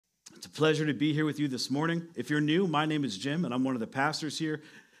It's a pleasure to be here with you this morning. If you're new, my name is Jim, and I'm one of the pastors here.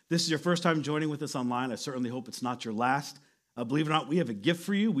 This is your first time joining with us online. I certainly hope it's not your last. Believe it or not, we have a gift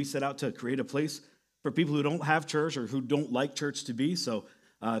for you. We set out to create a place for people who don't have church or who don't like church to be. So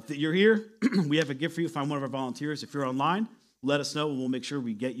if you're here, we have a gift for you. Find one of our volunteers. If you're online, let us know, and we'll make sure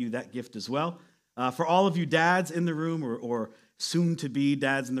we get you that gift as well. For all of you dads in the room or soon-to-be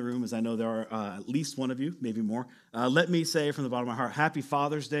dads in the room, as I know there are at least one of you, maybe more, let me say from the bottom of my heart, Happy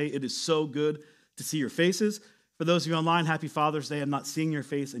Father's Day. It is so good to see your faces. For those of you online, Happy Father's Day. I'm not seeing your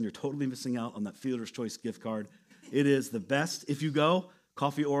face, and you're totally missing out on that Fielder's Choice gift card. It is the best. If you go,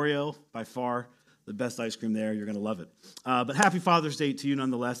 Coffee Oreo, by far the best ice cream there. You're going to love it. But Happy Father's Day to you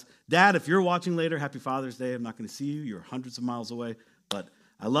nonetheless. Dad, if you're watching later, Happy Father's Day. I'm not going to see you. You're hundreds of miles away. But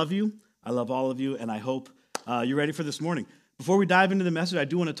I love you. I love all of you, and I hope you're ready for this morning. Before we dive into the message, I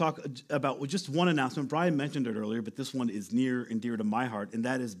do want to talk about just one announcement. Brian mentioned it earlier, but this one is near and dear to my heart, and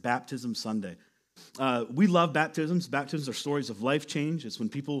that is Baptism Sunday. We love baptisms. Baptisms are stories of life change. It's when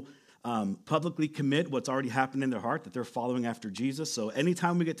people publicly commit what's already happened in their heart, that they're following after Jesus. So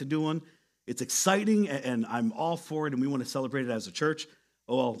anytime we get to do one, it's exciting, and I'm all for it, and we want to celebrate it as a church.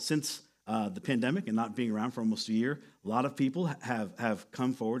 Well, since the pandemic and not being around for almost a year, a lot of people have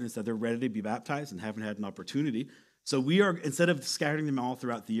come forward and said they're ready to be baptized and haven't had an opportunity. So we are, instead of scattering them all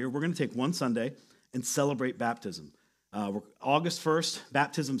throughout the year, we're going to take one Sunday and celebrate baptism. August 1st,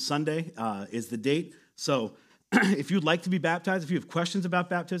 Baptism Sunday is the date. So if you'd like to be baptized, if you have questions about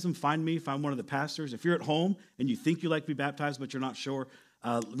baptism, find me, find one of the pastors. If you're at home and you think you'd like to be baptized but you're not sure,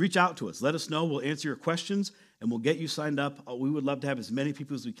 reach out to us. Let us know. We'll answer your questions, and we'll get you signed up. We would love to have as many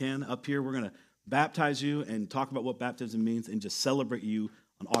people as we can up here. We're going to baptize you and talk about what baptism means and just celebrate you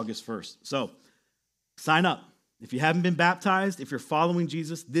on August 1st. So sign up. If you haven't been baptized, if you're following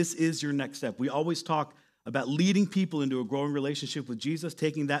Jesus, this is your next step. We always talk about leading people into a growing relationship with Jesus,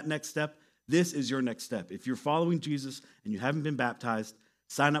 taking that next step. This is your next step. If you're following Jesus and you haven't been baptized,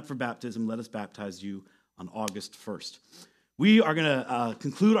 sign up for baptism. Let us baptize you on August 1st. We are going to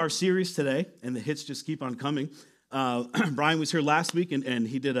conclude our series today, and the hits just keep on coming. Brian was here last week, and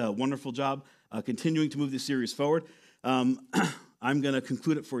he did a wonderful job continuing to move this series forward. I'm going to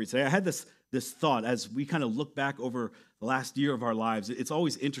conclude it for you today. I had this thought as we kind of look back over the last year of our lives. It's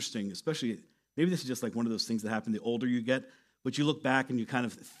always interesting, especially, maybe this is just like one of those things that happen the older you get, but you look back and you kind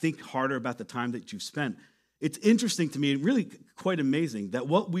of think harder about the time that you've spent. It's interesting to me, and really quite amazing, that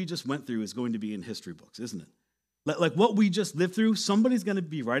what we just went through is going to be in history books, isn't it? Like what we just lived through, somebody's going to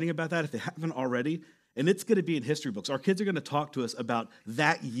be writing about that if they haven't already, and it's going to be in history books. Our kids are going to talk to us about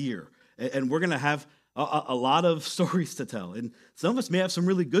that year, and we're going to have a lot of stories to tell. And some of us may have some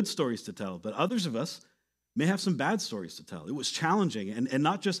really good stories to tell, but others of us may have some bad stories to tell. It was challenging, and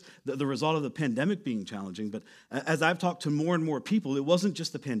not just the result of the pandemic being challenging, but as I've talked to more and more people, it wasn't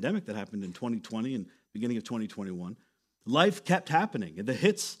just the pandemic that happened in 2020 and beginning of 2021. Life kept happening, and the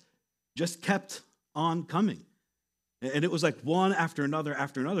hits just kept on coming. And it was like one after another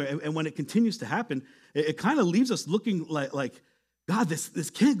after another. And when it continues to happen, it kind of leaves us looking like God,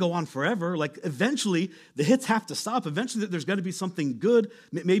 this can't go on forever. Like eventually the hits have to stop. Eventually there's going to be something good,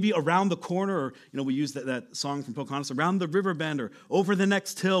 maybe around the corner, or we use that song from Pocahontas, around the river bend or over the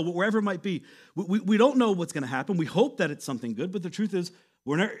next hill, wherever it might be. We don't know what's going to happen. We hope that it's something good, but the truth is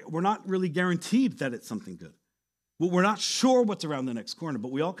we're not really guaranteed that it's something good. We're not sure what's around the next corner,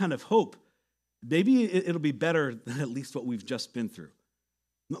 but we all kind of hope maybe it'll be better than at least what we've just been through.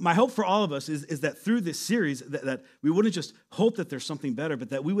 My hope for all of us is that through this series, that we wouldn't just hope that there's something better, but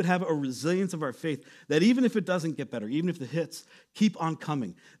that we would have a resilience of our faith, that even if it doesn't get better, even if the hits keep on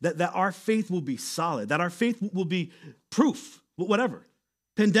coming, that our faith will be solid, that our faith will be proof, whatever,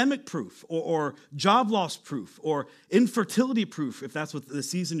 pandemic proof, or job loss proof, or infertility proof, if that's what the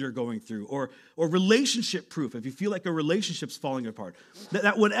season you're going through, or relationship proof, if you feel like a relationship's falling apart,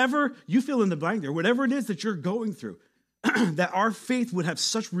 that whatever you feel in the blank there, whatever it is that you're going through, that our faith would have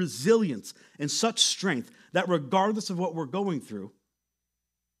such resilience and such strength that regardless of what we're going through,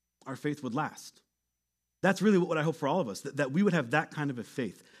 our faith would last. That's really what I hope for all of us, that we would have that kind of a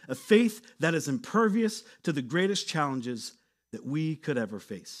faith that is impervious to the greatest challenges that we could ever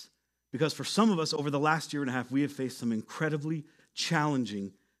face. Because for some of us, over the last year and a half, we have faced some incredibly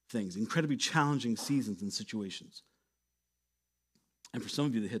challenging things, incredibly challenging seasons and situations. And for some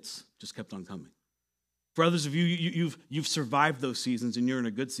of you, the hits just kept on coming. For others of you, you've survived those seasons and you're in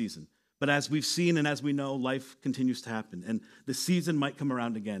a good season. But as we've seen and as we know, life continues to happen. And the season might come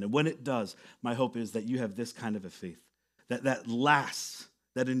around again. And when it does, my hope is that you have this kind of a faith that lasts,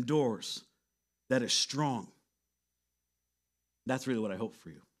 that endures, that is strong. That's really what I hope for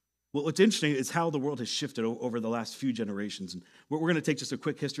you. Well, what's interesting is how the world has shifted over the last few generations. And we're going to take just a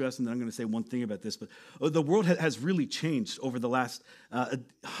quick history lesson, then I'm going to say one thing about this. But the world has really changed over the last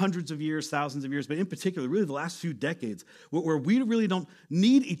hundreds of years, thousands of years, but in particular, really the last few decades, where we really don't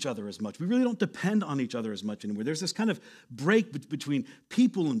need each other as much. We really don't depend on each other as much anymore. There's this kind of break between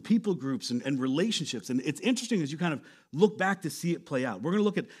people and people groups and relationships. And it's interesting as you kind of look back to see it play out. We're going to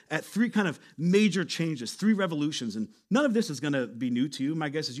look at three kind of major changes, three revolutions. And none of this is going to be new to you. My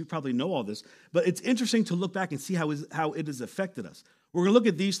guess is you probably know all this. But it's interesting to look back and see how it has affected us. We're going to look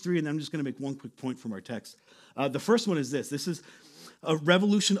at these three, and then I'm just going to make one quick point from our text. The first one is this. This is a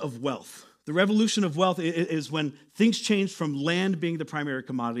revolution of wealth. The revolution of wealth is when things changed from land being the primary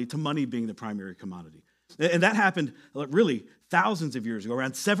commodity to money being the primary commodity. And that happened really thousands of years ago,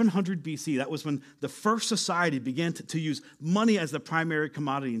 around 700 BC. That was when the first society began to use money as the primary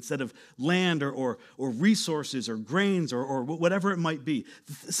commodity instead of land or resources or grains or whatever it might be.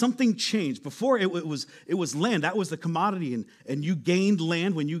 Something changed. Before it was land. That was the commodity, and you gained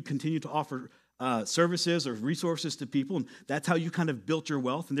land when you continued to offer services or resources to people, and that's how you kind of built your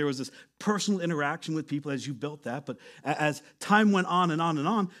wealth. And there was this personal interaction with people as you built that. But as time went on and on and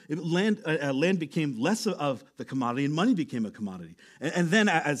on, land became less of the commodity, and money became a commodity. And then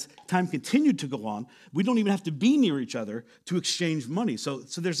as time continued to go on, we don't even have to be near each other to exchange money. So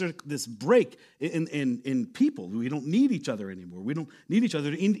there's this break in people. We don't need each other anymore. We don't need each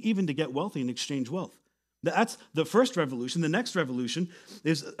other even to get wealthy and exchange wealth. That's the first revolution. The next revolution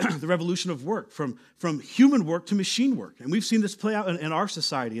is the revolution of work, from human work to machine work. And we've seen this play out in our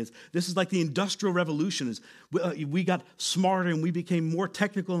society. This is like the Industrial Revolution. We got smarter and we became more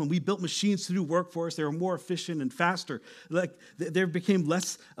technical, and we built machines to do work for us. They were more efficient and faster. Like there became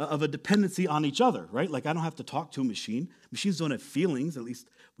less of a dependency on each other, right? Like I don't have to talk to a machine. Machines don't have feelings, at least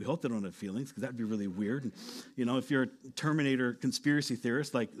we hope they don't have feelings, because that'd be really weird. And, if you're a Terminator conspiracy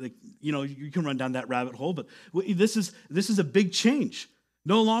theorist, you can run down that rabbit hole. But this is a big change.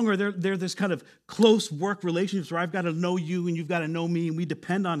 No longer they're this kind of close work relationships where I've got to know you and you've got to know me, and we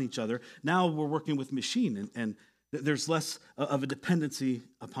depend on each other. Now we're working with machine, and there's less of a dependency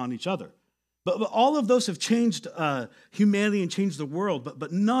upon each other. But all of those have changed humanity and changed the world,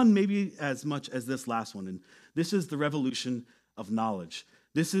 but none maybe as much as this last one. And this is the revolution of knowledge.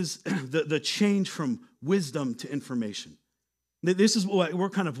 This is the change from wisdom to information. This is what we're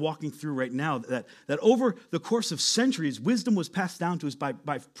kind of walking through right now, that over the course of centuries, wisdom was passed down to us by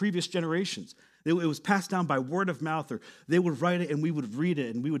previous generations. It was passed down by word of mouth, or they would write it and we would read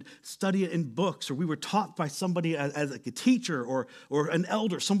it, and we would study it in books, or we were taught by somebody as like a teacher or an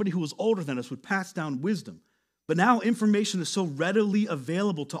elder, somebody who was older than us would pass down wisdom. But now information is so readily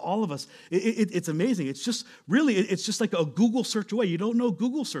available to all of us. It's amazing. It's just like a Google search away. You don't know,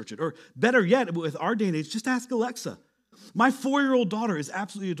 Google search it. Or better yet, with our day and age, just ask Alexa. My 4-year-old daughter is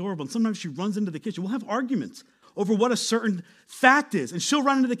absolutely adorable, and sometimes she runs into the kitchen. We'll have arguments over what a certain fact is, and she'll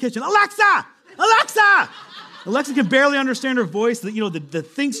run into the kitchen, Alexa! Alexa! Alexa can barely understand her voice. The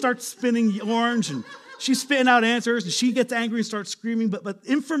thing starts spinning orange, and she's spitting out answers, and she gets angry and starts screaming, but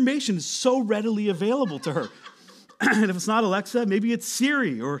information is so readily available to her. And if it's not Alexa, maybe it's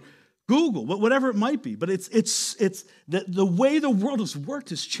Siri or Google, whatever it might be. But it's the way the world has worked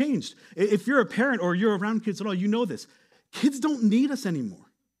has changed. If you're a parent or you're around kids at all, you know this. Kids don't need us anymore.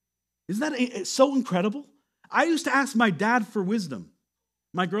 Isn't that so incredible? I used to ask my dad for wisdom.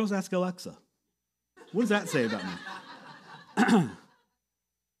 My girls ask Alexa. What does that say about me?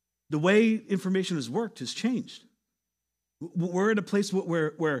 The way information has worked has changed. We're at a place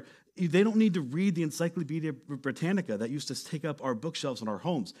where they don't need to read the Encyclopedia Britannica that used to take up our bookshelves in our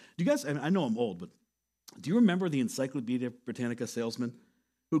homes. Do you guys, I know I'm old, but do you remember the Encyclopedia Britannica salesman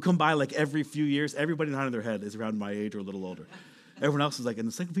who come by like every few years? Everybody nodding their head is around my age or a little older. Everyone else is like, an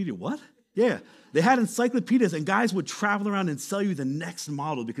encyclopedia, what? Yeah, they had encyclopedias, and guys would travel around and sell you the next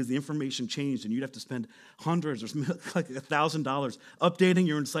model because the information changed, and you'd have to spend hundreds or like $1,000 updating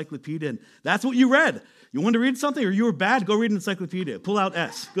your encyclopedia, and that's what you read. You wanted to read something, or you were bad, go read an encyclopedia. Pull out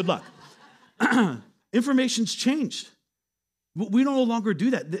S. Good luck. Information's changed. We no longer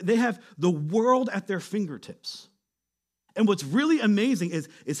do that. They have the world at their fingertips. And what's really amazing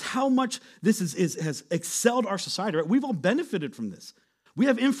is how much this has excelled our society. Right? We've all benefited from this. We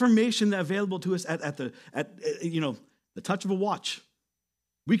have information available to us at the touch of a watch.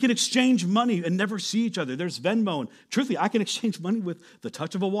 We can exchange money and never see each other. There's Venmo, and truthfully, I can exchange money with the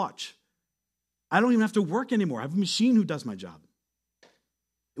touch of a watch. I don't even have to work anymore. I have a machine who does my job.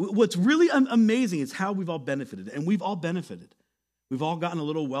 What's really amazing is how we've all benefited, and we've all benefited. We've all gotten a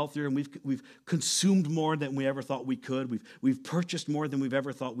little wealthier, and we've consumed more than we ever thought we could. We've purchased more than we've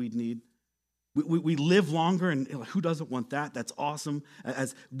ever thought we'd need. We live longer, and who doesn't want that? That's awesome.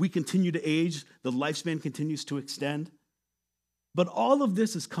 As we continue to age, the lifespan continues to extend. But all of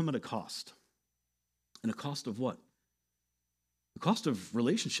this has come at a cost. And a cost of what? The cost of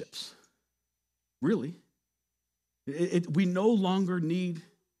relationships, really. We no longer need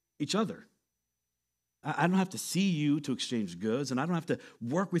each other. I don't have to see you to exchange goods, and I don't have to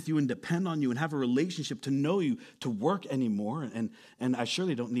work with you and depend on you and have a relationship to know you to work anymore. And I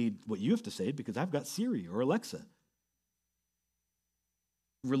surely don't need what you have to say because I've got Siri or Alexa.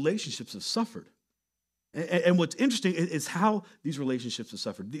 Relationships have suffered. And what's interesting is how these relationships have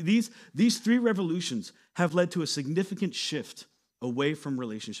suffered. These three revolutions have led to a significant shift away from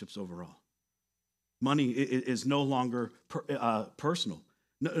relationships overall. Money is no longer personal.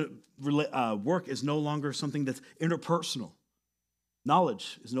 Work is no longer something that's interpersonal.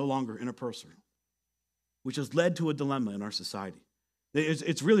 Knowledge is no longer interpersonal, which has led to a dilemma in our society.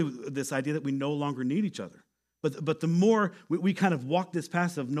 It's really this idea that we no longer need each other. But the more we kind of walk this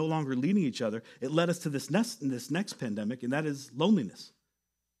path of no longer needing each other, it led us to this next pandemic, and that is loneliness.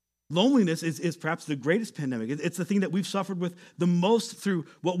 Loneliness is perhaps the greatest pandemic. It's the thing that we've suffered with the most through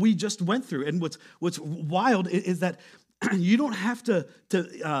what we just went through. And what's wild is that you don't have to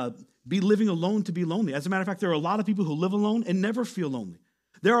be living alone to be lonely. As a matter of fact, there are a lot of people who live alone and never feel lonely.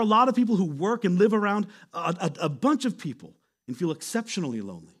 There are a lot of people who work and live around a bunch of people and feel exceptionally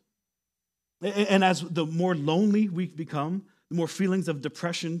lonely. And as the more lonely we become, the more feelings of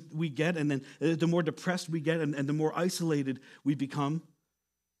depression we get, and then the more depressed we get, and the more isolated we become.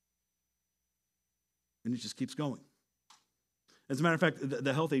 And it just keeps going. As a matter of fact,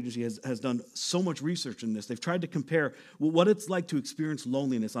 the health agency has done so much research in this. They've tried to compare what it's like to experience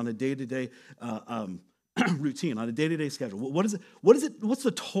loneliness on a day-to-day routine, on a day-to-day schedule. What's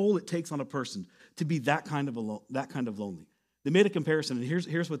the toll it takes on a person to be that kind of lonely? They made a comparison, and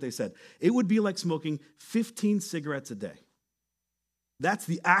here's what they said. It would be like smoking 15 cigarettes a day. That's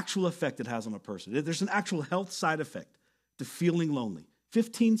the actual effect it has on a person. There's an actual health side effect to feeling lonely.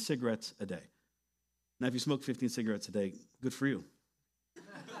 15 cigarettes a day. Now, if you smoke 15 cigarettes a day, good for you.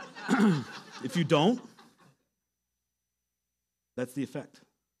 If you don't, that's the effect.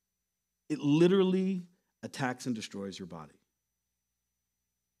 It literally attacks and destroys your body.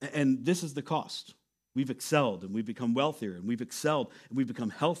 And this is the cost. We've excelled and we've become wealthier, and we've excelled and we've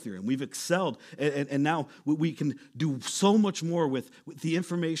become healthier, and we've excelled. And now we can do so much more with the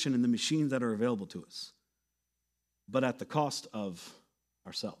information and the machines that are available to us, but at the cost of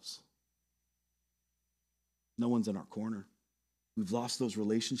ourselves. No one's in our corner. We've lost those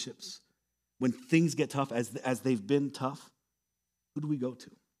relationships. When things get tough, as they've been tough, who do we go to?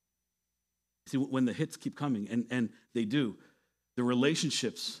 See, when the hits keep coming, and they do, the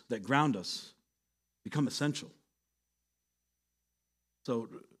relationships that ground us become essential. So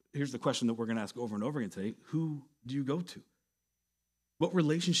here's the question that we're going to ask over and over again today. Who do you go to? What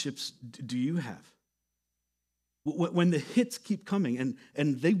relationships do you have? When the hits keep coming,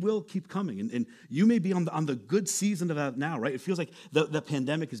 and they will keep coming, and you may be on the good season of that now, right? It feels like the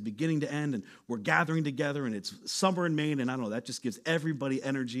pandemic is beginning to end, and we're gathering together, and it's summer in Maine, and I don't know, that just gives everybody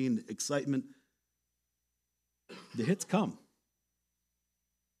energy and excitement. The hits come.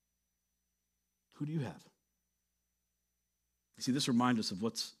 Who do you have? See, this reminds us of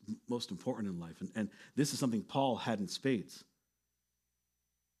what's most important in life, and this is something Paul had in spades.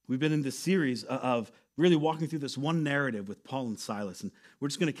 We've been in this series of really walking through this one narrative with Paul and Silas, and we're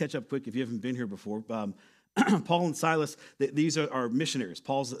just going to catch up quick if you haven't been here before. Paul and Silas, these are missionaries.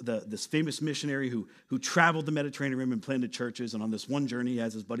 Paul's this famous missionary who traveled the Mediterranean Rim and planted churches, and on this one journey he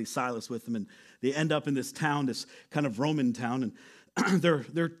has his buddy Silas with him, and they end up in this town, this kind of Roman town, and they're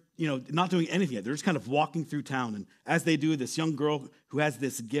not doing anything yet. They're just kind of walking through town. And as they do, this young girl who has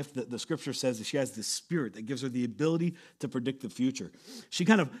this gift that the scripture says that she has this spirit that gives her the ability to predict the future. She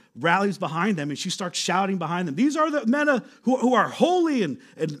kind of rallies behind them and she starts shouting behind them. These are the men who are holy and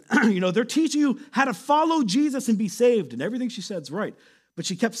they're teaching you how to follow Jesus and be saved. And everything she said is right. But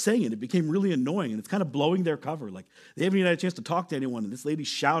she kept saying it. It became really annoying and it's kind of blowing their cover. Like they haven't even had a chance to talk to anyone. And this lady's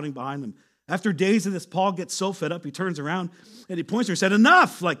shouting behind them. After days of this, Paul gets so fed up, he turns around and he points to her and said,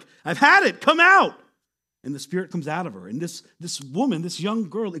 "Enough, like I've had it, come out." And the spirit comes out of her. And this woman, this young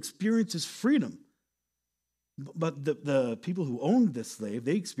girl experiences freedom. But the people who owned this slave,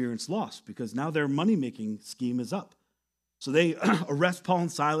 they experienced loss because now their money-making scheme is up. So they arrest Paul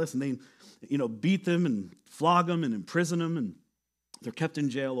and Silas and they beat them and flog them and imprison them. And they're kept in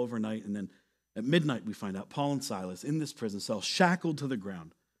jail overnight. And then at midnight, we find out Paul and Silas in this prison cell, shackled to the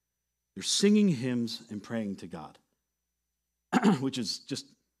ground. They're singing hymns and praying to God, which is just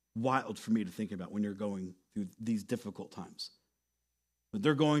wild for me to think about when you're going through these difficult times. But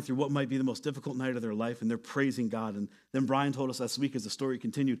they're going through what might be the most difficult night of their life, and they're praising God. And then Brian told us last week, as the story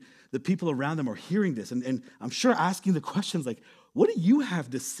continued, the people around them are hearing this, and I'm sure asking the questions like, what do you have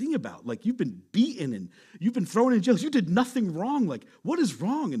to sing about? Like, you've been beaten, and you've been thrown in jail. You did nothing wrong. Like, what is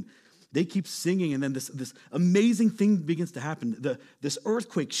wrong? And they keep singing, and then this amazing thing begins to happen. This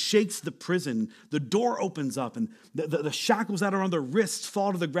earthquake shakes the prison. The door opens up, and the shackles that are on their wrists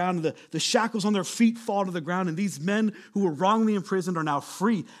fall to the ground, and the shackles on their feet fall to the ground, and these men who were wrongly imprisoned are now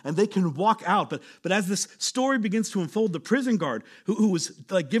free, and they can walk out. But as this story begins to unfold, the prison guard, who was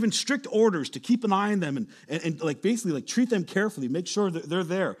like given strict orders to keep an eye on them and like basically like treat them carefully, make sure that they're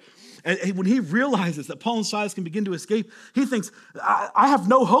there. And when he realizes that Paul and Silas can begin to escape, he thinks, I have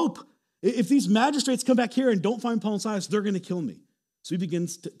no hope. If these magistrates come back here and don't find Paul and Silas, they're going to kill me. So he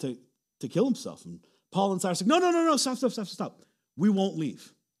begins to kill himself. And Paul and Silas say, no, stop. We won't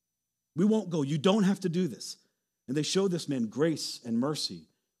leave. We won't go. You don't have to do this. And they show this man grace and mercy.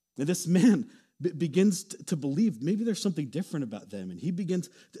 And this man begins to believe maybe there's something different about them. And he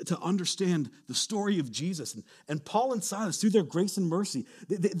begins to understand the story of Jesus. And Paul and Silas, through their grace and mercy,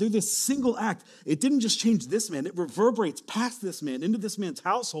 they're this single act. It didn't just change this man. It reverberates past this man into this man's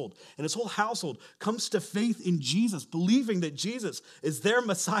household. And his whole household comes to faith in Jesus, believing that Jesus is their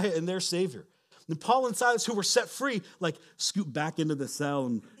Messiah and their Savior. And Paul and Silas, who were set free, like scoot back into the cell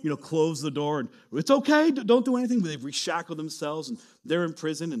and, close the door. And it's okay, don't do anything. But they've reshackled themselves and they're in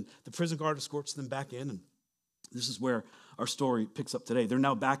prison. And the prison guard escorts them back in. And this is where our story picks up today. They're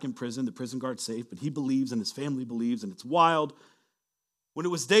now back in prison. The prison guard's safe, but he believes and his family believes. And it's wild. When it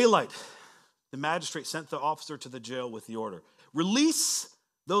was daylight, the magistrate sent the officer to the jail with the order, release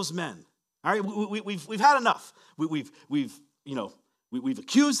those men. All right, we've had enough. We've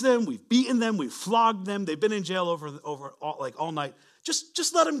accused them, we've beaten them, we've flogged them. They've been in jail over all night.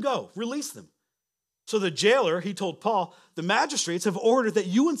 Just let them go. Release them. So the jailer, he told Paul, the magistrates have ordered that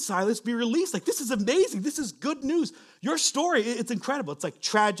you and Silas be released. Like, this is amazing. This is good news. Your story, it's incredible. It's like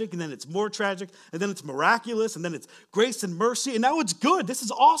tragic, and then it's more tragic, and then it's miraculous, and then it's grace and mercy, and now it's good. This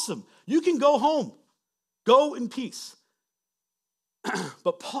is awesome. You can go home. Go in peace.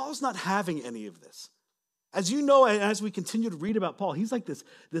 But Paul's not having any of this. As you know, as we continue to read about Paul, he's like this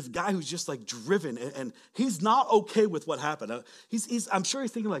guy who's just like driven, and he's not okay with what happened. I'm sure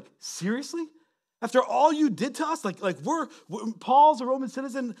he's thinking like, seriously? After all you did to us, like we're Paul's a Roman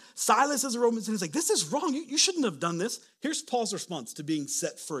citizen, Silas is a Roman citizen. Like, this is wrong. You shouldn't have done this. Here's Paul's response to being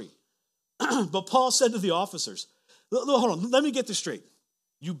set free. But Paul said to the officers, hold on, let me get this straight.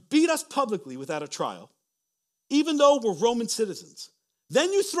 You beat us publicly without a trial, even though we're Roman citizens.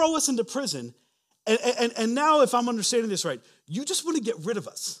 Then you throw us into prison. And now, if I'm understanding this right, you just want to get rid of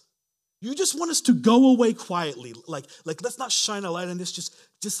us. You just want us to go away quietly. Like let's not shine a light on this.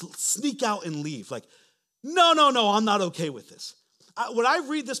 Just sneak out and leave. Like, no, I'm not okay with this. When I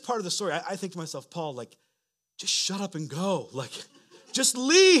read this part of the story, I think to myself, Paul, like, just shut up and go. Like, just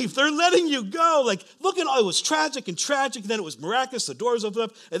leave. They're letting you go. Like, look at all, it was tragic, and then it was miraculous. The doors opened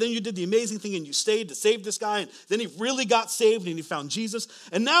up, and then you did the amazing thing, and you stayed to save this guy, and then he really got saved, and he found Jesus.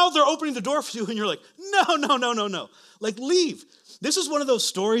 And now they're opening the door for you, and you're like, no. Like, leave. This is one of those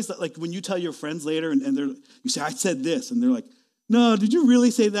stories that, like, when you tell your friends later, and you say, I said this, and they're like, no, did you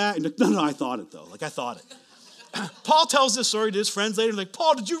really say that? And you're like, no, I thought it, though. Like, I thought it. Paul tells this story to his friends later. Like,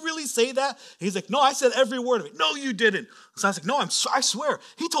 Paul, did you really say that? And he's like, no, I said every word of it. No, you didn't. So I was like, no, I swear.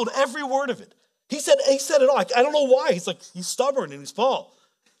 He told every word of it. He said it all. I don't know why. He's stubborn and he's Paul.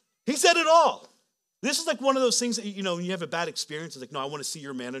 He said it all. This is like one of those things that, when you have a bad experience, it's like, no, I want to see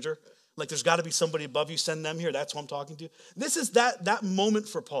your manager. Like, there's got to be somebody above you. Send them here. That's who I'm talking to. This is that moment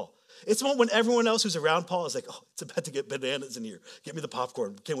for Paul. It's the moment when everyone else who's around Paul is like, oh, it's about to get bananas in here. Get me the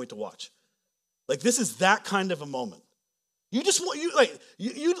popcorn. Can't wait to watch. Like, this is that kind of a moment. You just want,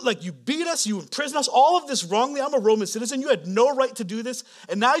 you beat us, you imprisoned us, all of this wrongly. I'm a Roman citizen. You had no right to do this.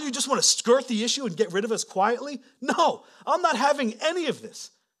 And now you just want to skirt the issue and get rid of us quietly? No, I'm not having any of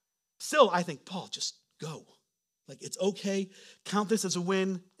this. Still, I think, Paul, just go. Like, it's okay. Count this as a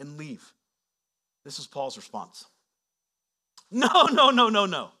win and leave. This is Paul's response. No.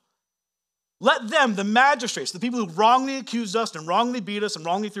 Let them, the magistrates, the people who wrongly accused us and wrongly beat us and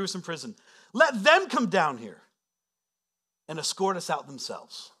wrongly threw us in prison, let them come down here and escort us out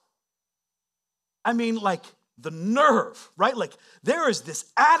themselves. I mean, like, the nerve, right? Like, there is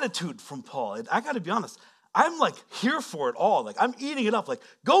this attitude from Paul. And I got to be honest, I'm like here for it all. Like, I'm eating it up. Like,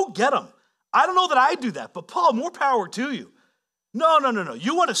 go get them. I don't know that I do that, but Paul, more power to you. No.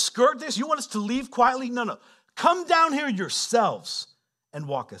 You want to skirt this? You want us to leave quietly? No. Come down here yourselves and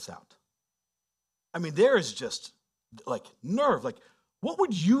walk us out. I mean, there is just like nerve. Like, what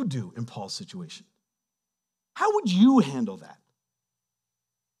would you do in Paul's situation? How would you handle that?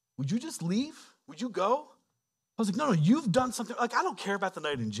 Would you just leave? Would you go? I was like, no, you've done something. Like, I don't care about the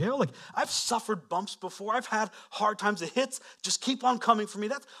night in jail. Like, I've suffered bumps before. I've had hard times. The hits just keep on coming for me.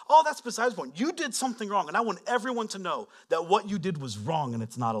 That's besides the point. You did something wrong, and I want everyone to know that what you did was wrong and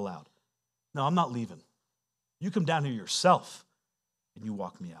it's not allowed. No, I'm not leaving. You come down here yourself and you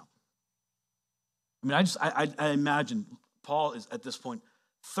walk me out. I mean, I imagine Paul is at this point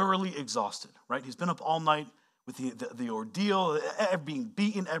thoroughly exhausted, right? He's been up all night with the ordeal, being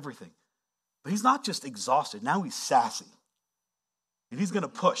beaten, everything. But he's not just exhausted. Now he's sassy. And he's going to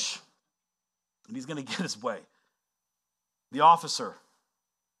push. And he's going to get his way. The officer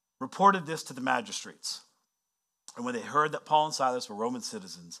reported this to the magistrates. And when they heard that Paul and Silas were Roman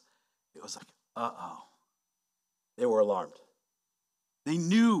citizens, it was like, uh-oh. They were alarmed. They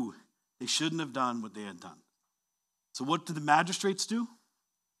knew they shouldn't have done what they had done. So what did the magistrates do?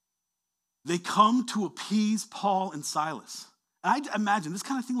 They come to appease Paul and Silas. And I imagine this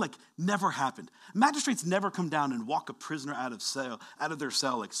kind of thing like never happened. Magistrates never come down and walk a prisoner out of their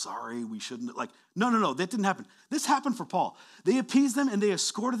cell like, sorry, we shouldn't. Like, no, that didn't happen. This happened for Paul. They appeased them and they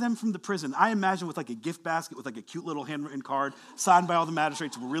escorted them from the prison. I imagine with like a gift basket with like a cute little handwritten card signed by all the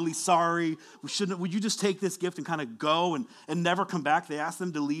magistrates. We're really sorry. We shouldn't. Would you just take this gift and kind of go and never come back? They asked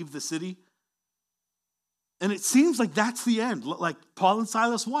them to leave the city. And it seems like that's the end. Like Paul and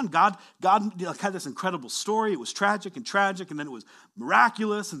Silas won. God had this incredible story. It was tragic, and then it was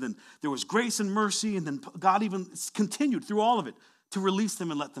miraculous, and then there was grace and mercy, and then God even continued through all of it to release them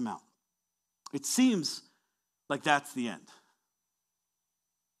and let them out. It seems like that's the end.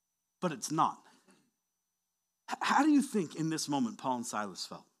 But it's not. How do you think in this moment Paul and Silas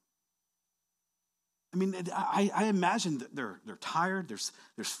felt? I mean, I imagine that they're tired. There's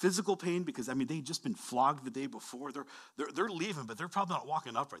physical pain because, I mean, they'd just been flogged the day before. They're leaving, but they're probably not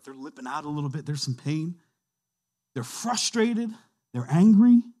walking upright. They're limping out a little bit. There's some pain. They're frustrated. They're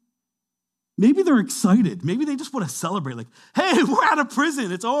angry. Maybe they're excited. Maybe they just want to celebrate. Like, hey, we're out of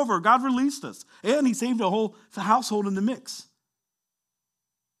prison. It's over. God released us. And he saved a whole household in the mix.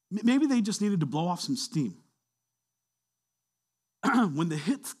 Maybe they just needed to blow off some steam. When the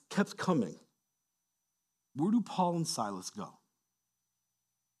hits kept coming, where do Paul and Silas go?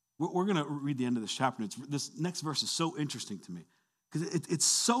 We're going to read the end of this chapter. This next verse is so interesting to me because it's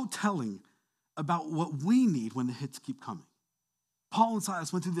so telling about what we need when the hits keep coming. Paul and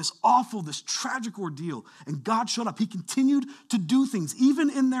Silas went through this tragic ordeal, and God showed up. He continued to do things, even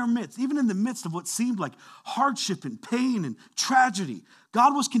in their midst, even in the midst of what seemed like hardship and pain and tragedy.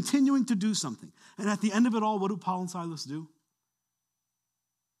 God was continuing to do something. And at the end of it all, what do Paul and Silas do?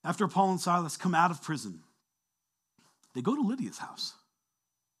 After Paul and Silas come out of prison, they go to Lydia's house.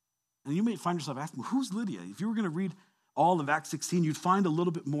 And you may find yourself asking, who's Lydia? If you were going to read all of Acts 16, you'd find a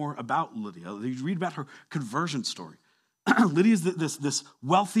little bit more about Lydia. You'd read about her conversion story. Lydia is this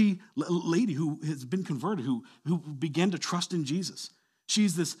wealthy lady who has been converted, who began to trust in Jesus.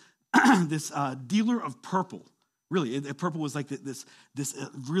 She's this dealer of purple. Really, purple was like this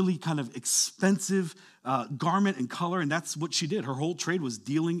really kind of expensive garment and color, and that's what she did. Her whole trade was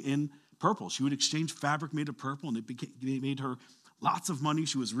dealing in purple. She would exchange fabric made of purple, and it made her lots of money.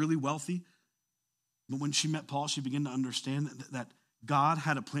 She was really wealthy. But when she met Paul, she began to understand that God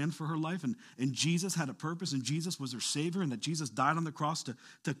had a plan for her life, and Jesus had a purpose, and Jesus was her Savior, and that Jesus died on the cross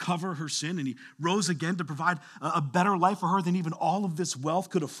to cover her sin, and he rose again to provide a better life for her than even all of this wealth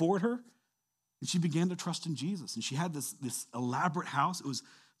could afford her. And she began to trust in Jesus. And she had this elaborate house. It was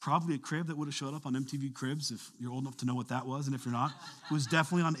probably a crib that would have showed up on MTV Cribs if you're old enough to know what that was. And if you're not, it was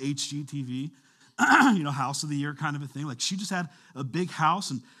definitely on HGTV, House of the Year kind of a thing. Like she just had a big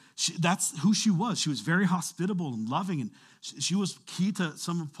house, and that's who she was. She was very hospitable and loving, and she was key to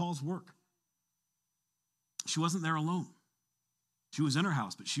some of Paul's work. She wasn't there alone. She was in her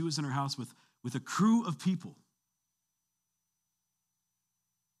house, but she was in her house with a crew of people.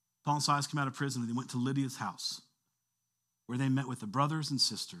 Paul and Silas came out of prison, and they went to Lydia's house, where they met with the brothers and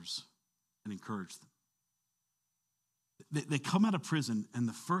sisters and encouraged them. They come out of prison, and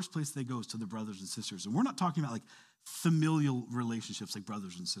the first place they go is to the brothers and sisters. And we're not talking about like familial relationships like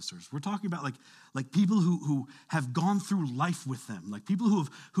brothers and sisters. We're talking about like people who have gone through life with them, like people who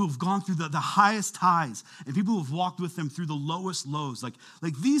have gone through the highest highs, and people who have walked with them through the lowest lows. Like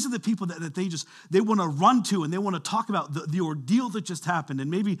these are the people that they want to run to, and they want to talk about the ordeal that just happened, and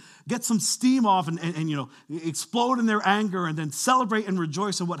maybe get some steam off and explode in their anger, and then celebrate and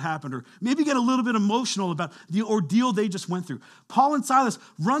rejoice in what happened, or maybe get a little bit emotional about the ordeal they just went through. Paul and Silas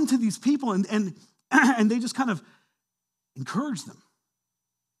run to these people and they just kind of encourage them.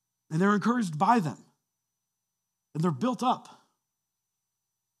 And they're encouraged by them. And they're built up.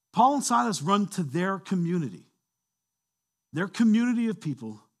 Paul and Silas run to their community of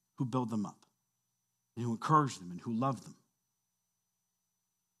people who build them up and who encourage them and who love them.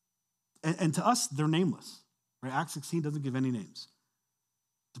 And to us, they're nameless. Right? Acts 16 doesn't give any names.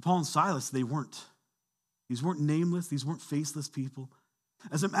 To Paul and Silas, they weren't. These weren't nameless. These weren't faceless people.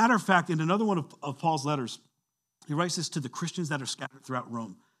 As a matter of fact, in another one of Paul's letters, he writes this to the Christians that are scattered throughout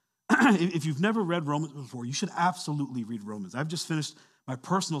Rome. If you've never read Romans before, you should absolutely read Romans. I've just finished my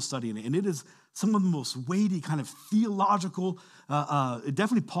personal study in it, and it is some of the most weighty kind of theological,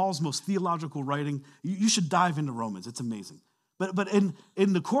 definitely Paul's most theological writing. You should dive into Romans. It's amazing. But in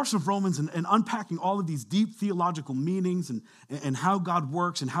the course of Romans and unpacking all of these deep theological meanings and how God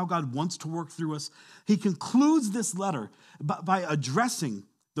works and how God wants to work through us, he concludes this letter by addressing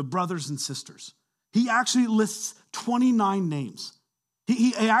the brothers and sisters. He actually lists 29 names.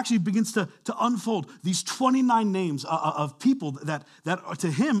 He actually begins to unfold these 29 names of people that to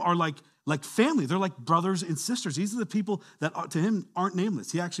him are like family. They're like brothers and sisters. These are the people that to him aren't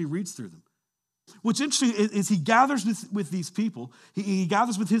nameless. He actually reads through them. What's interesting is he gathers with these people. He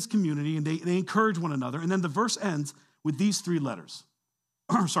gathers with his community, and they encourage one another. And then the verse ends with these three words.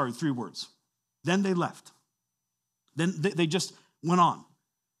 Then they left. Then they just went on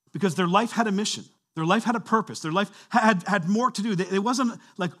because their life had a mission. Their life had a purpose. Their life had more to do. It wasn't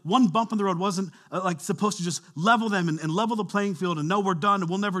like one bump in the road wasn't like supposed to just level them and level the playing field and no, we're done and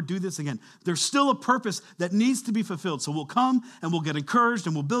we'll never do this again. There's still a purpose that needs to be fulfilled. So we'll come and we'll get encouraged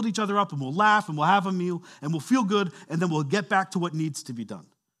and we'll build each other up and we'll laugh and we'll have a meal and we'll feel good and then we'll get back to what needs to be done.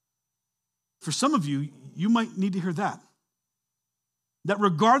 For some of you, you might need to hear that. That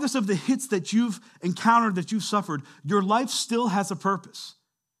regardless of the hits that you've encountered, that you've suffered, your life still has a purpose.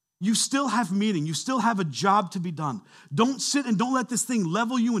 You still have meaning. You still have a job to be done. Don't sit and don't let this thing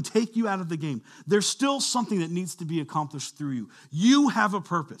level you and take you out of the game. There's still something that needs to be accomplished through you. You have a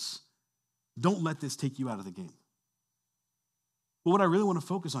purpose. Don't let this take you out of the game. But what I really want to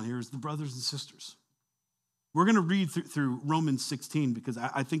focus on here is the brothers and sisters. We're going to read through Romans 16 because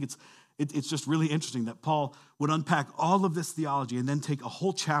I think it's just really interesting that Paul would unpack all of this theology and then take a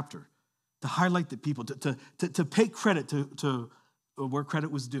whole chapter to highlight the people, to pay credit to where credit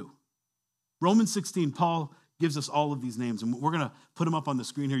was due. Romans 16, Paul gives us all of these names, and we're going to put them up on the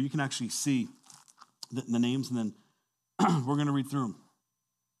screen here. You can actually see the names, and then we're going to read through them.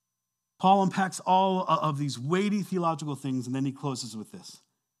 Paul unpacks all of these weighty theological things, and then he closes with this.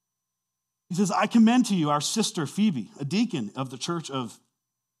 He says, I commend to you our sister Phoebe, a deacon of the church of,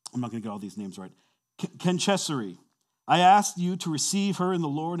 I'm not going to get all these names right, Kenchesari. I asked you to receive her in the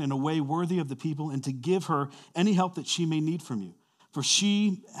Lord in a way worthy of the people and to give her any help that she may need from you. For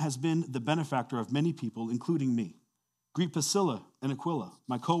she has been the benefactor of many people, including me. Greet Priscilla and Aquila,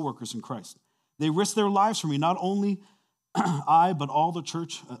 my co-workers in Christ. They risked their lives for me. Not only I, but all the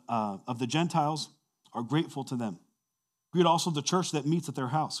church of the Gentiles are grateful to them. Greet also the church that meets at their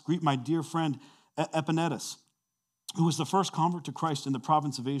house. Greet my dear friend Epanetus, who was the first convert to Christ in the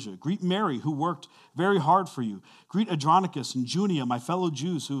province of Asia. Greet Mary, who worked very hard for you. Greet Andronicus and Junia, my fellow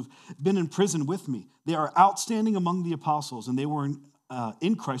Jews who've been in prison with me. They are outstanding among the apostles, and they were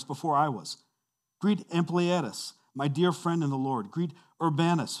in Christ before I was. Greet Ampliatus, my dear friend in the Lord. Greet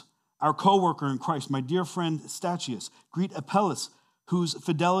Urbanus, our co-worker in Christ, my dear friend Stachys. Greet Apelles, whose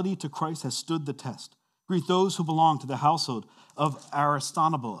fidelity to Christ has stood the test. Greet those who belong to the household of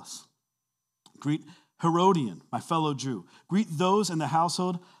Aristobulus. Greet Herodian, my fellow Jew. Greet those in the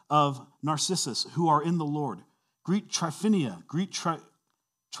household of Narcissus who are in the Lord. Greet Tryphaena. Greet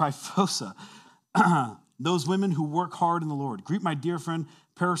Tryphosa, those women who work hard in the Lord. Greet my dear friend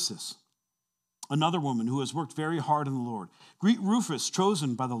Persis, another woman who has worked very hard in the Lord. Greet Rufus,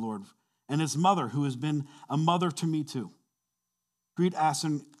 chosen by the Lord, and his mother, who has been a mother to me too. Greet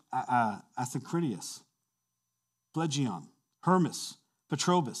Asyncritus, Phlegon, Hermas,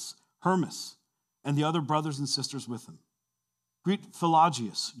 Petrobus, Hermas, and the other brothers and sisters with him. Greet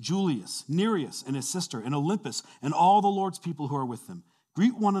Philologus, Julius, Nereus, and his sister, and Olympus, and all the Lord's people who are with them.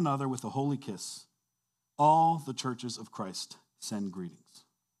 Greet one another with a holy kiss. All the churches of Christ send greetings.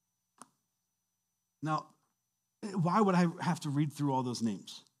 Now, why would I have to read through all those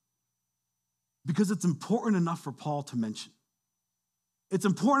names? Because it's important enough for Paul to mention. It's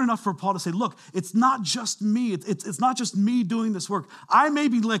important enough for Paul to say, look, it's not just me. It's not just me doing this work. I may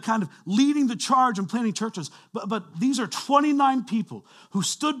be like kind of leading the charge and planting churches, but these are 29 people who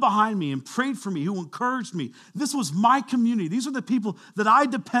stood behind me and prayed for me, who encouraged me. This was my community. These are the people that I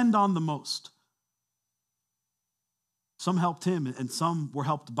depend on the most. Some helped him and some were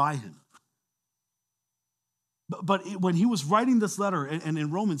helped by him. But when he was writing this letter, and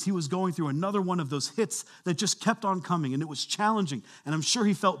in Romans, he was going through another one of those hits that just kept on coming, and it was challenging. And I'm sure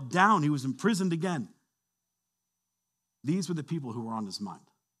he felt down. He was imprisoned again. These were the people who were on his mind.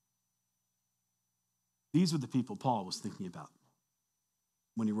 These were the people Paul was thinking about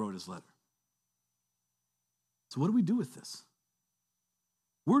when he wrote his letter. So what do we do with this?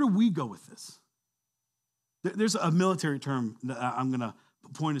 Where do we go with this? There's a military term that I'm going to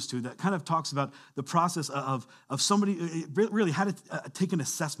point us to that kind of talks about the process of somebody really how to take an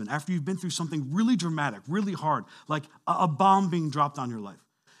assessment after you've been through something really dramatic, really hard, like a bomb being dropped on your life.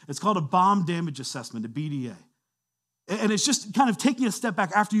 It's called a bomb damage assessment, a BDA. And it's just kind of taking a step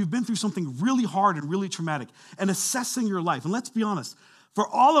back after you've been through something really hard and really traumatic and assessing your life. And let's be honest, for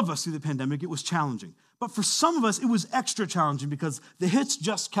all of us through the pandemic, it was challenging. But for some of us, it was extra challenging because the hits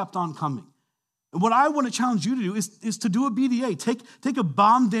just kept on coming. And what I want to challenge you to do is to do a BDA. Take a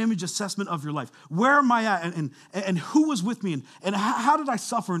bomb damage assessment of your life. Where am I at and who was with me and how did I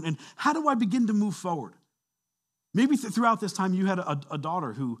suffer and how do I begin to move forward? Maybe throughout this time you had a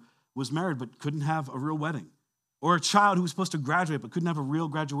daughter who was married but couldn't have a real wedding, or a child who was supposed to graduate but couldn't have a real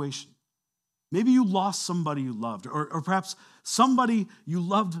graduation. Maybe you lost somebody you loved, or perhaps somebody you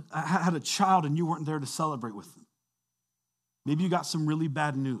loved had a child and you weren't there to celebrate with them. Maybe you got some really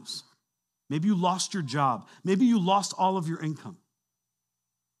bad news. Maybe you lost your job. Maybe you lost all of your income.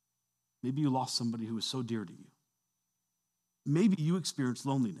 Maybe you lost somebody who was so dear to you. Maybe you experienced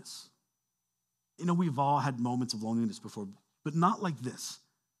loneliness. You know, we've all had moments of loneliness before, but not like this.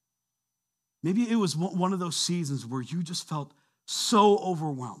 Maybe it was one of those seasons where you just felt so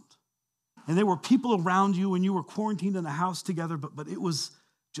overwhelmed. And there were people around you and you were quarantined in a house together, but it was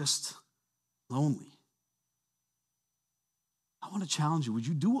just lonely. I want to challenge you. Would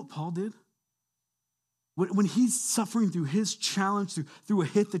you do what Paul did? When he's suffering through his challenge, through a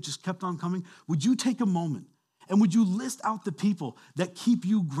hit that just kept on coming, would you take a moment and would you list out the people that keep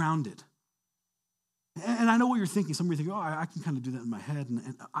you grounded? And I know what you're thinking. Some of you think, I can kind of do that in my head.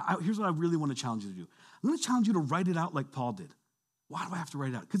 And here's what I really want to challenge you to do. I'm going to challenge you to write it out like Paul did. Why do I have to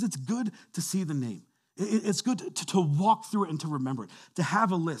write it out? Because it's good to see the name. It's good to walk through it and to remember it, to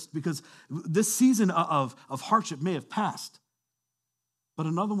have a list, because this season of hardship may have passed, but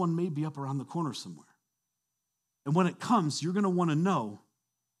another one may be up around the corner somewhere. And when it comes, you're going to want to know,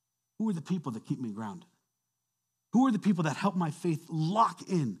 who are the people that keep me grounded? Who are the people that help my faith lock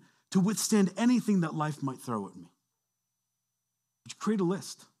in to withstand anything that life might throw at me? Would you create a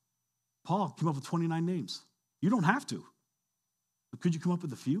list? Paul came up with 29 names. You don't have to. But could you come up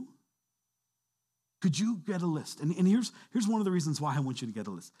with a few? Could you get a list? And here's one of the reasons why I want you to get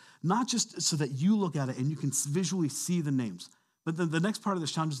a list. Not just so that you look at it and you can visually see the names, but the next part of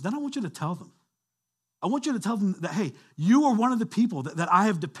this challenge is then I want you to tell them. I want you to tell them that, hey, you are one of the people that I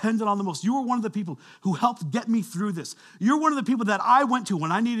have depended on the most. You are one of the people who helped get me through this. You're one of the people that I went to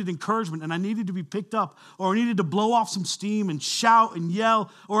when I needed encouragement and I needed to be picked up, or I needed to blow off some steam and shout and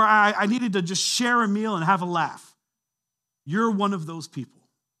yell, or I needed to just share a meal and have a laugh. You're one of those people.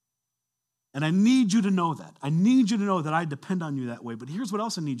 And I need you to know that. I need you to know that I depend on you that way. But here's what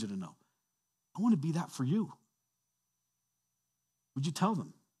else I need you to know. I want to be that for you. Would you tell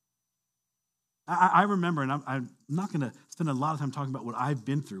them? I remember, and I'm not going to spend a lot of time talking about what I've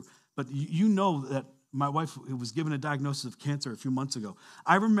been through, but you know that my wife was given a diagnosis of cancer a few months ago.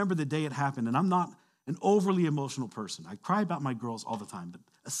 I remember the day it happened, and I'm not an overly emotional person. I cry about my girls all the time, but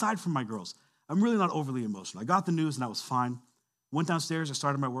aside from my girls, I'm really not overly emotional. I got the news, and I was fine. Went downstairs, I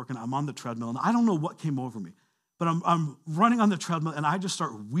started my work, and I'm on the treadmill, and I don't know what came over me, but I'm running on the treadmill, and I just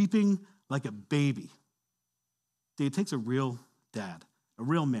start weeping like a baby. See, it takes a real dad, a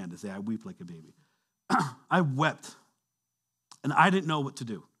real man to say, I weep like a baby. I wept, and I didn't know what to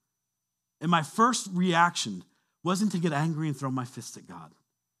do. And my first reaction wasn't to get angry and throw my fist at God.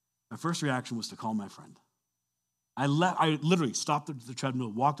 My first reaction was to call my friend. I literally stopped the treadmill,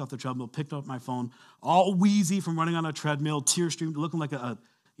 walked off the treadmill, picked up my phone, all wheezy from running on a treadmill, tear streamed, looking like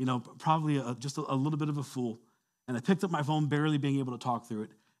probably just a little bit of a fool. And I picked up my phone, barely being able to talk through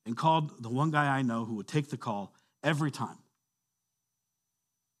it, and called the one guy I know who would take the call every time.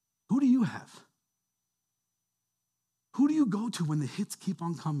 Who do you have? Who do you go to when the hits keep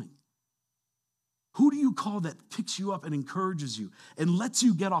on coming? Who do you call that picks you up and encourages you and lets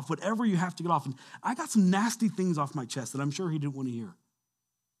you get off whatever you have to get off? And I got some nasty things off my chest that I'm sure he didn't want to hear.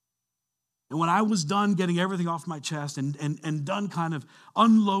 And when I was done getting everything off my chest and done kind of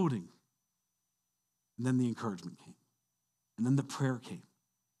unloading, and then the encouragement came. And then the prayer came.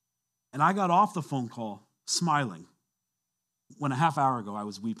 And I got off the phone call smiling when a half hour ago I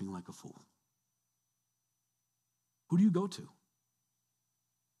was weeping like a fool. Who do you go to?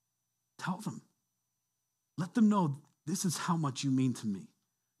 Tell them. Let them know this is how much you mean to me.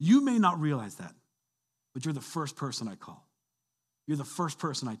 You may not realize that, but you're the first person I call. You're the first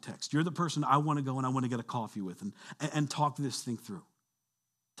person I text. You're the person I want to go and I want to get a coffee with and talk this thing through.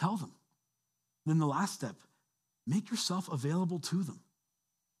 Tell them. Then the last step, make yourself available to them.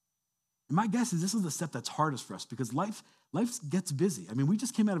 And my guess is this is the step that's hardest for us because life gets busy. I mean, we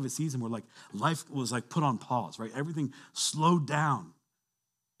just came out of a season where life was put on pause, right? Everything slowed down.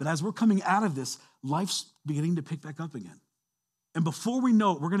 But as we're coming out of this, life's beginning to pick back up again. And before we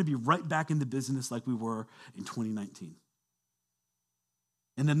know it, we're going to be right back in the business like we were in 2019.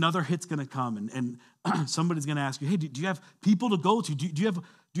 And another hit's going to come, and somebody's going to ask you, hey, do you have people to go to? Do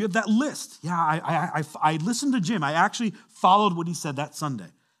you have that list? Yeah, I listened to Jim. I actually followed what he said that Sunday.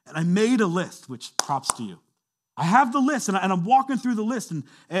 And I made a list, which props to you. I have the list, and I'm walking through the list,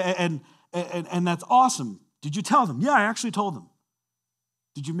 and that's awesome. Did you tell them? Yeah, I actually told them.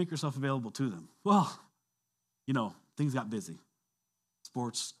 Did you make yourself available to them? Well, things got busy.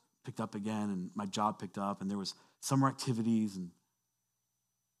 Sports picked up again, and my job picked up, and there was summer activities. And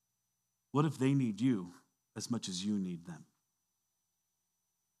what if they need you as much as you need them?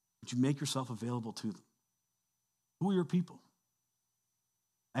 Would you make yourself available to them? Who are your people?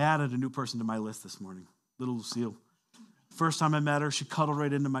 I added a new person to my list this morning, little Lucille. First time I met her, she cuddled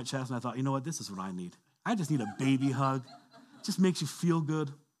right into my chest, and I thought, you know what, this is what I need. I just need a baby hug. It just makes you feel good.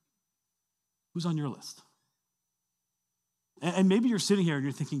 Who's on your list? And maybe you're sitting here and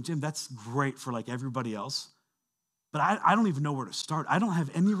you're thinking, Jim, that's great for everybody else, but I don't even know where to start. I don't have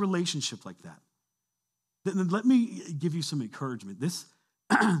any relationship like that. Then let me give you some encouragement. This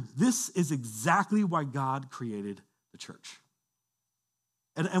is exactly why God created the church.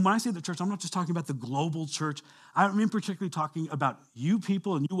 And when I say the church, I'm not just talking about the global church. I'm particularly talking about you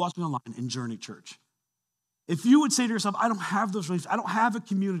people and you watching online in Journey Church. If you would say to yourself, I don't have those relationships, I don't have a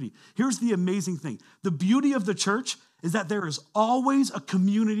community. Here's the amazing thing. The beauty of the church is that there is always a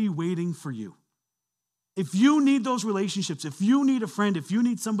community waiting for you. If you need those relationships, if you need a friend, if you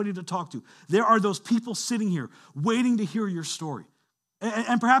need somebody to talk to, there are those people sitting here waiting to hear your story.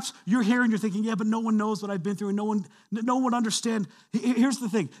 And perhaps you're here and you're thinking, yeah, but no one knows what I've been through and no one would understand. Here's the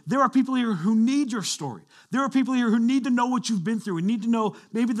thing. There are people here who need your story. There are people here who need to know what you've been through and need to know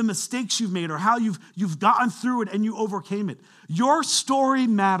maybe the mistakes you've made or how you've gotten through it and you overcame it. Your story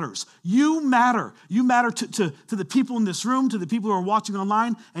matters. You matter. You matter to the people in this room, to the people who are watching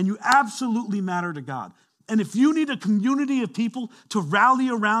online, and you absolutely matter to God. And if you need a community of people to rally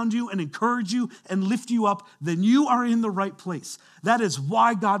around you and encourage you and lift you up, then you are in the right place. That is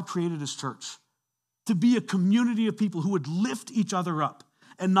why God created his church, to be a community of people who would lift each other up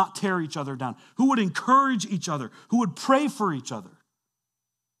and not tear each other down, who would encourage each other, who would pray for each other.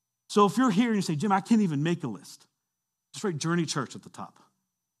 So if you're here and you say, Jim, I can't even make a list, just write Journey Church at the top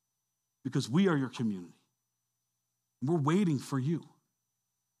because we are your community. We're waiting for you.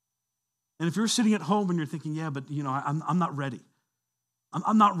 And if you're sitting at home and you're thinking, yeah, but I'm not ready.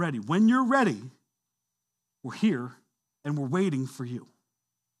 I'm not ready. When you're ready, we're here and we're waiting for you.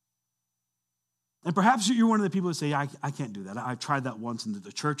 And perhaps you're one of the people who say, I can't do that. I tried that once and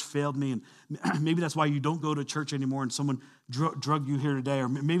the church failed me. And maybe that's why you don't go to church anymore and someone drug you here today. Or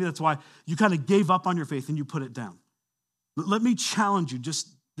maybe that's why you kind of gave up on your faith and you put it down. Let me challenge you just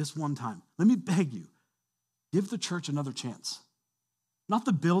this one time. Let me beg you. Give the church another chance. Not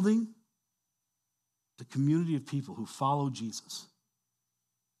the building, the community of people who follow Jesus.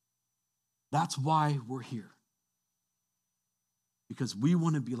 That's why we're here. Because we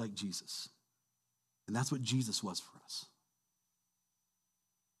want to be like Jesus. And that's what Jesus was for us.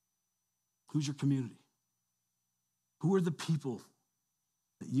 Who's your community? Who are the people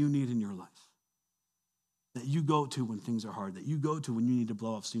that you need in your life? That you go to when things are hard, that you go to when you need to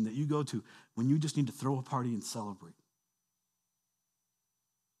blow off steam, that you go to when you just need to throw a party and celebrate.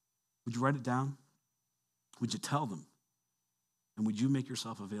 Would you write it down? Would you tell them? And would you make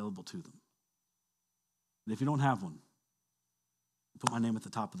yourself available to them? And if you don't have one, put my name at the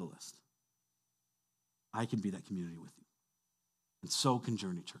top of the list. I can be that community with you. And so can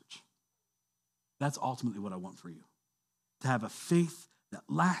Journey Church. That's ultimately what I want for you. To have a faith that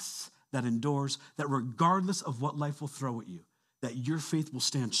lasts, that endures, that regardless of what life will throw at you, that your faith will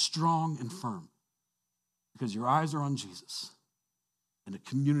stand strong and firm because your eyes are on Jesus and a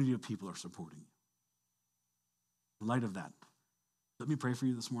community of people are supporting you. In light of that, let me pray for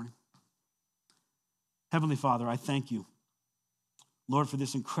you this morning. Heavenly Father, I thank you, Lord, for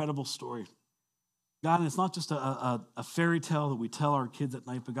this incredible story. God, and it's not just a fairy tale that we tell our kids at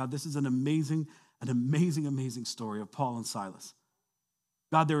night, but God, this is an amazing story of Paul and Silas.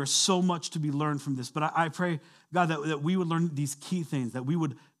 God, there is so much to be learned from this, but I pray, God, that we would learn these key things, that we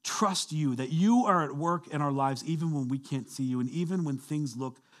would trust you, that you are at work in our lives even when we can't see you and even when things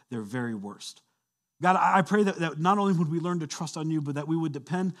look their very worst. God, I pray that not only would we learn to trust on you, but that we would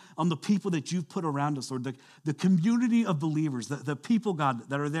depend on the people that you've put around us, Lord, the community of believers, the people, God,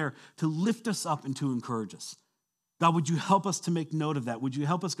 that are there to lift us up and to encourage us. God, would you help us to make note of that? Would you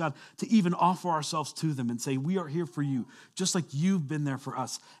help us, God, to even offer ourselves to them and say, we are here for you, just like you've been there for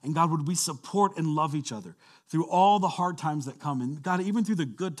us. And God, would we support and love each other through all the hard times that come, and God, even through the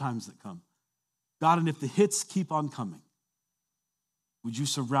good times that come. God, and if the hits keep on coming, would you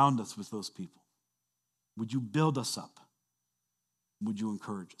surround us with those people? Would you build us up? Would you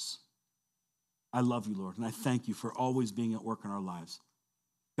encourage us? I love you, Lord, and I thank you for always being at work in our lives.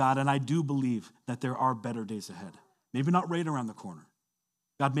 God, and I do believe that there are better days ahead. Maybe not right around the corner.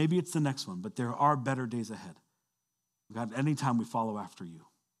 God, maybe it's the next one, but there are better days ahead. God, anytime we follow after you,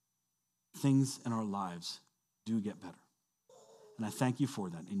 things in our lives do get better. And I thank you for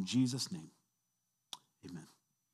that. In Jesus' name, amen.